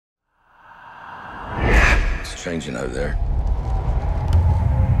changing out there.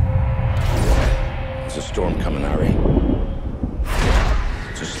 There's a storm coming, Harry.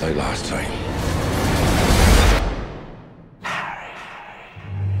 Just like last time.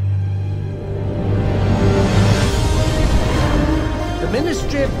 The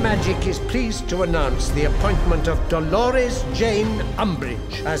Ministry of Magic is pleased to announce the appointment of Dolores Jane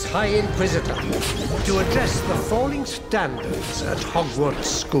Umbridge as High Inquisitor to address the falling standards at Hogwarts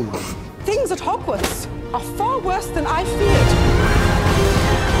School. Things at Hogwarts are far worse than I feared.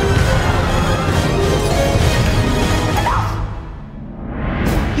 Enough!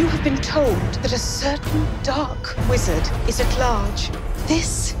 You have been told that a certain dark wizard is at large.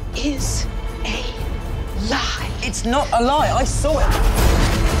 This is a lie. It's not a lie, I saw it.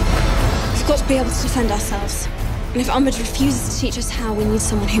 We've got to be able to defend ourselves. And if Umbridge refuses to teach us how, we need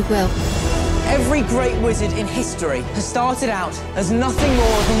someone who will. Every great wizard in history has started out as nothing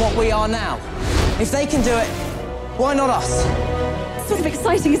more than what we are now. If they can do it, why not us? Sort of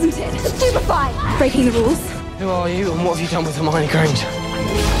exciting, isn't it? Stupefying! Breaking the rules. Who are you and what have you done with Hermione Granger?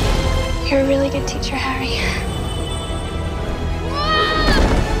 You're a really good teacher, Harry.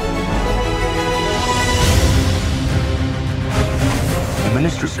 The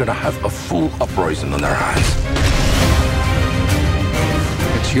Ministry's gonna have a full uprising on their hands.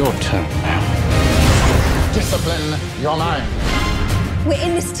 It's your turn now. Discipline your mind. We're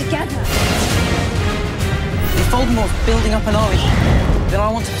in this together. If Voldemort's building up an army, then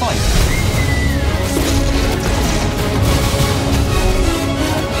I want to fight.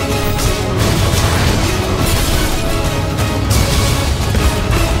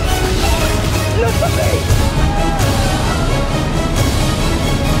 Look at me!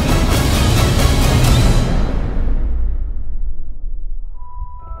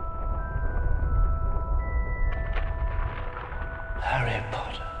 Harry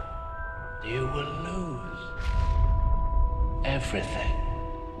Potter, you will lose everything.